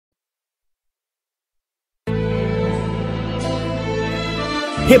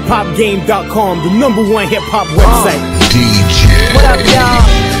hiphopgame.com, the #1 hip-hop website. DJ. What up, y'all?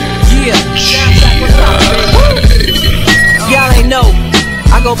 Yeah. Y'all ain't know,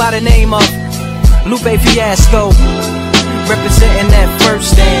 I go by the name of Lupe Fiasco, representing that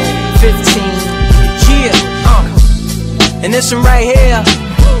first and 15. Yeah. And this one right here,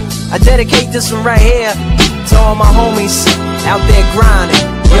 I dedicate this one right here to all my homies out there grinding.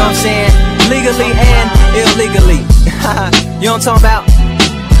 You know what I'm saying? Legally and illegally. You know what I'm talking about?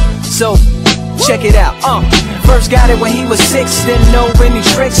 So, check it out. First got it when he was 6, didn't know any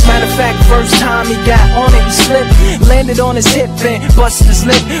tricks. Matter of fact, first time he got on it, he slipped, landed on his hip and busted his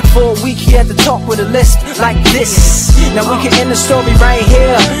lip. For a week he had to talk with a list like this. Now we can end the story right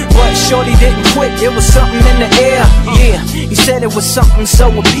here, but shorty didn't quit, it was something in the air. Yeah, he said it was something so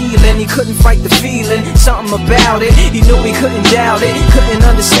appealing, he couldn't fight the feeling, something about it. He knew he couldn't doubt it, couldn't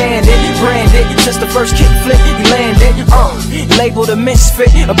understand it. Branded, since the first kick flip he landed. Labeled a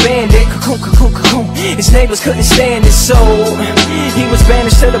misfit, a bandit. His neighbors couldn't stand it, so he was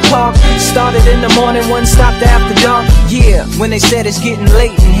banished to the park. Started in the morning, one stopped after dark. Yeah, when they said it's getting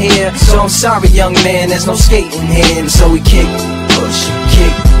late in here, so I'm sorry young man, there's no skating here. And so he kick, push,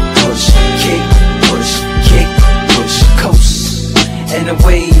 kick, push, kick, push, kick, push, coast. And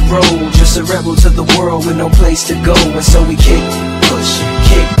away he rolled, just a rebel to the world with no place to go. And so we kick, push,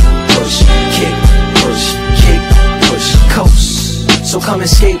 kick, push, kick, push, kick, push, coast. So come and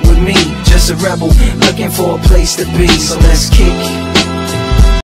skate with me, just a rebel looking for a place to be. So let's kick,